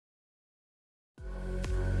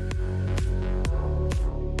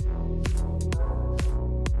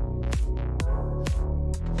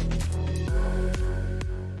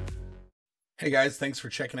Hey guys, thanks for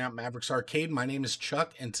checking out Maverick's Arcade. My name is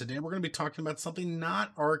Chuck, and today we're going to be talking about something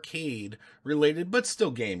not arcade related, but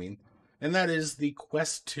still gaming, and that is the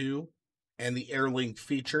Quest 2 and the AirLink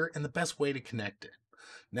feature and the best way to connect it.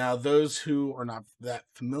 Now, those who are not that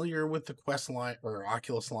familiar with the Quest line or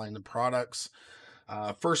Oculus line of products,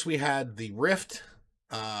 first we had the Rift,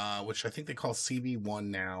 which I think they call CV1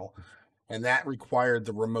 now, and that required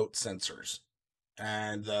the remote sensors.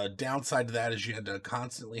 And the downside to that is you had to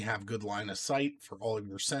constantly have good line of sight for all of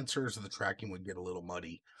your sensors, or the tracking would get a little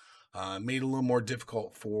muddy. Made it a little more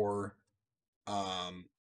difficult for um,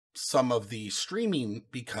 some of the streaming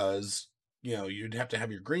because you'd have to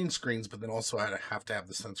have your green screens, but then also have to have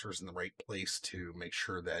the sensors in the right place to make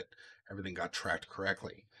sure that everything got tracked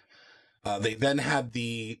correctly. They then had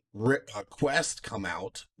the Quest come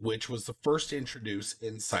out, which was the first to introduce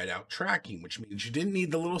inside-out tracking, which means you didn't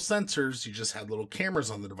need the little sensors. You just had little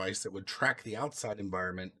cameras on the device that would track the outside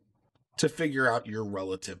environment to figure out your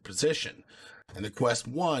relative position. And the Quest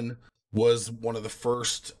 1 was one of the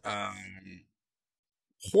first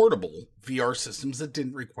portable VR systems that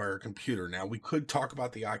didn't require a computer. Now, we could talk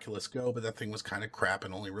about the Oculus Go, but that thing was kind of crap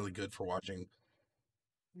and only really good for watching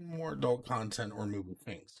more adult content or movie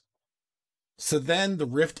things. So then the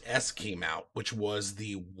Rift S came out, which was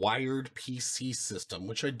the wired PC system,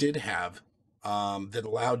 which I did have, that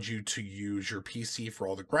allowed you to use your PC for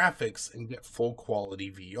all the graphics and get full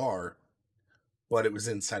quality VR. But it was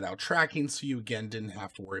inside out tracking, so you again didn't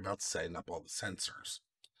have to worry about setting up all the sensors.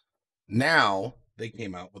 Now they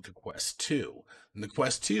came out with the Quest 2. And the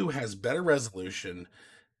Quest 2 has better resolution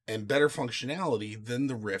and better functionality than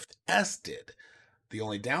the Rift S did. The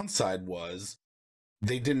only downside was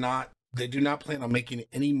they do not plan on making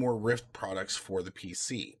any more Rift products for the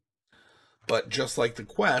PC. But just like the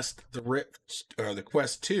Quest, the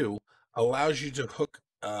Quest 2 allows you to hook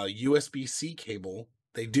a USB-C cable.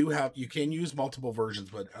 You can use multiple versions,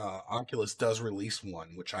 but Oculus does release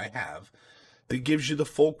one, which I have, that gives you the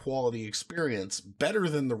full quality experience better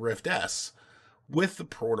than the Rift S with the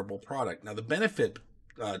portable product. Now, the benefit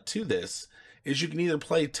to this is you can either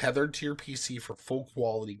play tethered to your PC for full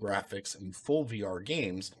quality graphics and full VR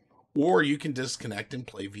games, or you can disconnect and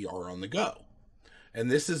play VR on the go. And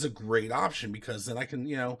this is a great option because then I can,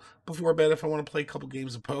 before bed, if I want to play a couple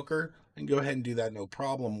games of poker, and go ahead and do that no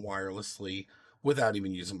problem wirelessly without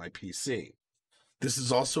even using my PC. This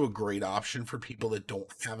is also a great option for people that don't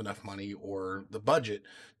have enough money or the budget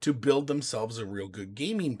to build themselves a real good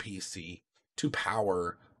gaming PC to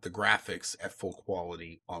power the graphics at full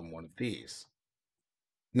quality on one of these.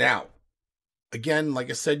 Now, again, like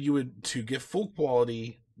I said, to get full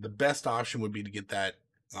quality, the best option would be to get that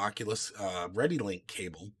Oculus ReadyLink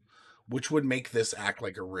cable, which would make this act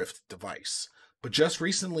like a Rift device. But just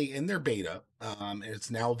recently in their beta, and it's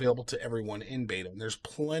now available to everyone in beta, and there's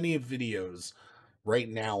plenty of videos right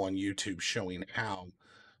now on YouTube showing how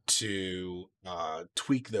to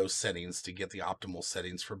tweak those settings to get the optimal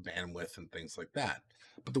settings for bandwidth and things like that.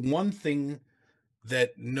 But the one thing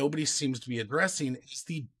that nobody seems to be addressing is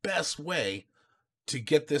the best way to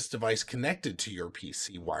get this device connected to your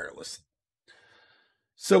PC wirelessly.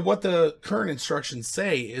 So what the current instructions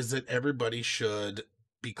say is that everybody should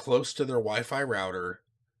be close to their Wi-Fi router,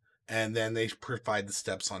 and then they provide the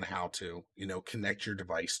steps on how to, connect your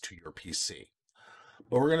device to your PC.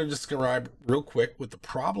 But we're going to describe real quick what the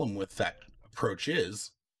problem with that approach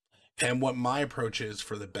is and what my approach is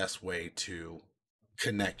for the best way to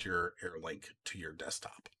connect your AirLink to your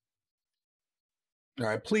desktop. All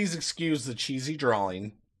right, please excuse the cheesy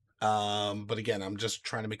drawing. But again, I'm just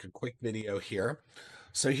trying to make a quick video here.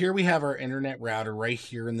 So here we have our internet router right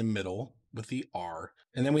here in the middle with the R.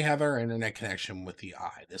 And then we have our internet connection with the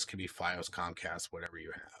I. This could be Fios, Comcast, whatever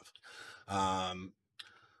you have.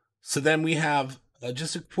 So then we have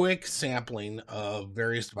just a quick sampling of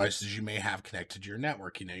various devices you may have connected to your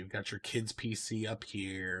network. You've got your kid's PC up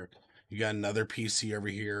here. You got another PC over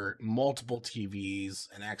here, multiple TVs,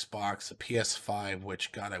 an Xbox, a PS5,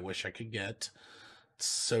 which, God, I wish I could get. It's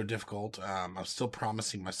so difficult. I'm still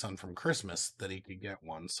promising my son from Christmas that he could get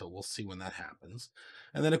one, so we'll see when that happens.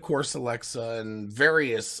 And then, of course, Alexa and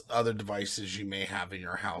various other devices you may have in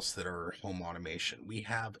your house that are home automation. We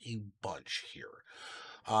have a bunch here.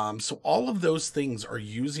 So all of those things are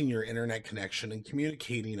using your internet connection and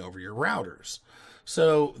communicating over your routers.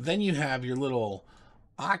 So then you have your little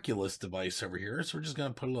Oculus device over here, so we're just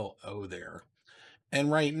going to put a little O there.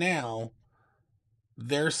 And right now,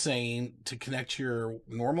 they're saying to connect to your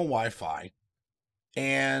normal Wi-Fi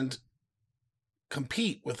and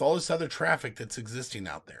compete with all this other traffic that's existing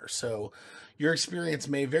out there. So your experience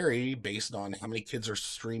may vary based on how many kids are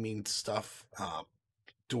streaming stuff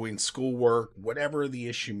doing schoolwork, whatever the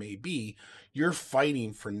issue may be, you're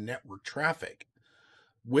fighting for network traffic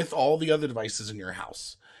with all the other devices in your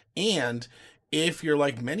house. And if you're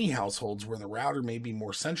like many households where the router may be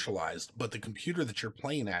more centralized, but the computer that you're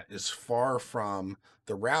playing at is far from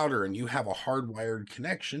the router and you have a hardwired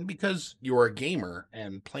connection because you're a gamer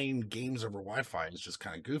and playing games over Wi-Fi is just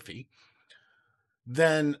kind of goofy,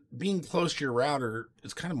 then being close to your router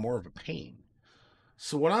is kind of more of a pain.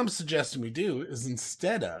 So what I'm suggesting we do is,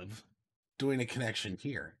 instead of doing a connection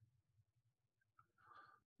here,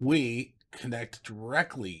 we connect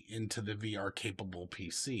directly into the VR capable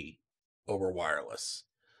PC over wireless.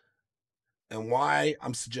 And why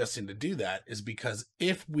I'm suggesting to do that is because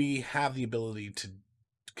if we have the ability to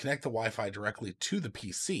connect the Wi-Fi directly to the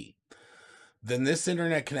PC, then this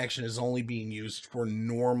internet connection is only being used for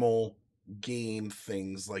normal game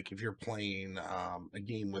things. Like if you're playing a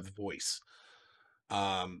game with voice,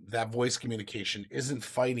 that voice communication isn't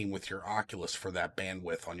fighting with your Oculus for that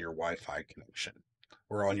bandwidth on your Wi-Fi connection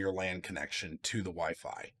or on your LAN connection to the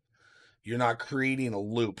Wi-Fi. You're not creating a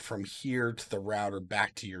loop from here to the router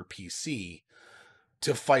back to your PC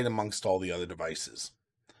to fight amongst all the other devices.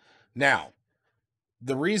 Now,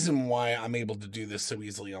 the reason why I'm able to do this so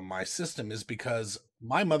easily on my system is because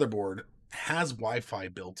my motherboard has Wi-Fi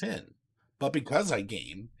built in. But because I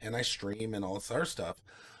game and I stream and all this other stuff,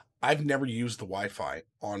 I've never used the Wi-Fi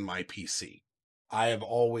on my PC. I have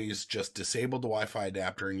always just disabled the Wi-Fi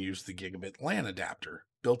adapter and used the gigabit LAN adapter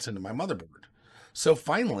built into my motherboard. So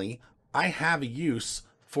finally, I have a use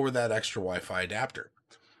for that extra Wi-Fi adapter.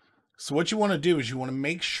 So what you want to do is you want to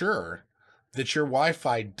make sure that your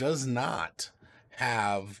Wi-Fi does not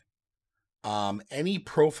have any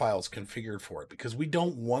profiles configured for it, because we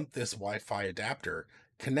don't want this Wi-Fi adapter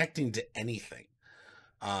connecting to anything.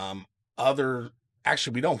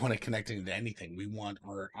 Actually, we don't want it connecting to anything. We want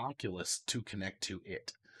our Oculus to connect to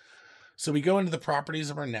it. So we go into the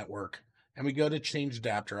properties of our network and we go to change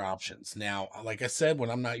adapter options. Now, like I said,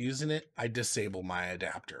 when I'm not using it, I disable my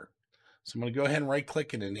adapter. So I'm going to go ahead and right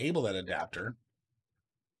click and enable that adapter.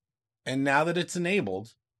 And now that it's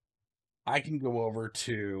enabled, I can go over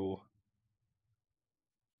to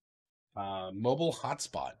mobile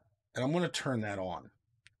hotspot, and I'm going to turn that on.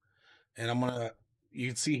 And you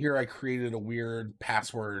can see here I created a weird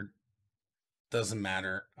password. Doesn't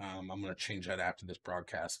matter. I'm going to change that after this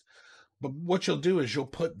broadcast. But what you'll do is you'll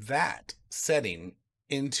put that setting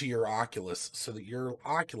into your Oculus so that your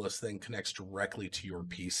Oculus then connects directly to your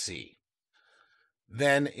PC.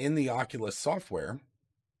 Then in the Oculus software,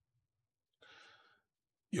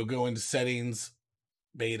 you'll go into settings,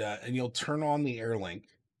 beta, and you'll turn on the AirLink.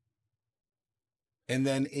 And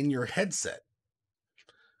then in your headset,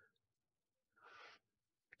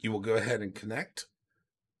 you will go ahead and connect.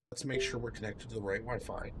 Let's make sure we're connected to the right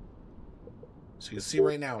Wi-Fi. So you can see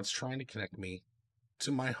right now it's trying to connect me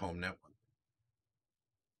to my home network.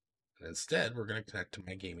 And instead, we're going to connect to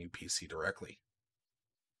my gaming PC directly.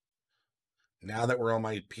 Now that we're on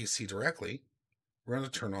my PC directly, we're going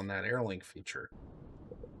to turn on that AirLink feature.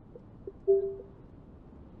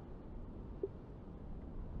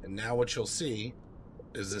 And now what you'll see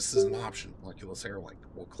is this is an option, Oculus AirLink.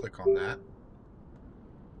 We'll click on that.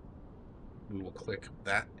 We will click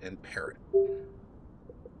that and pair it.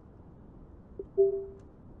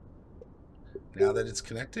 Now that it's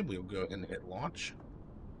connected, we will go ahead and hit launch.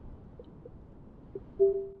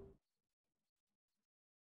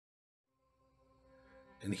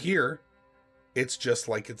 And here, it's just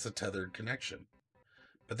like it's a tethered connection.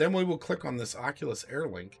 But then we will click on this Oculus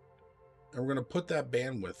AirLink, and we're going to put that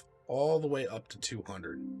bandwidth all the way up to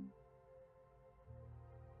 200.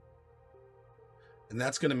 And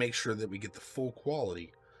that's going to make sure that we get the full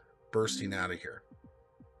quality bursting out of here.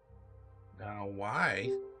 Now, why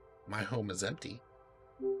my home is empty,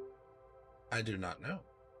 I do not know.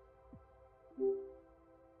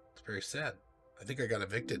 It's very sad. I think I got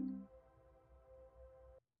evicted.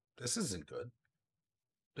 This isn't good.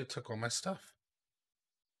 They took all my stuff.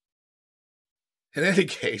 In any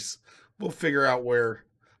case, we'll figure out where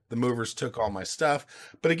the movers took all my stuff.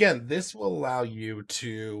 But again, this will allow you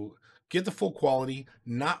to get the full quality,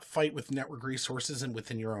 not fight with network resources and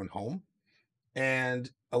within your own home,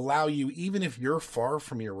 and allow you, even if you're far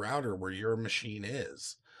from your router where your machine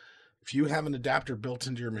is, if you have an adapter built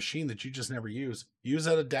into your machine that you just never use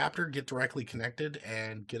that adapter, get directly connected,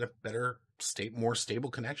 and get a better, more stable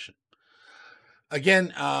connection.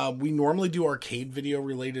 Again, we normally do arcade video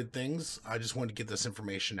related things. I just wanted to get this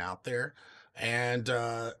information out there. And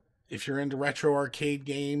if you're into retro arcade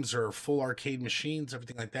games or full arcade machines,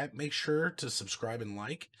 everything like that, make sure to subscribe and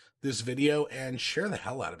like this video and share the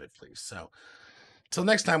hell out of it, please. So, until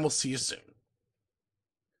next time, we'll see you soon.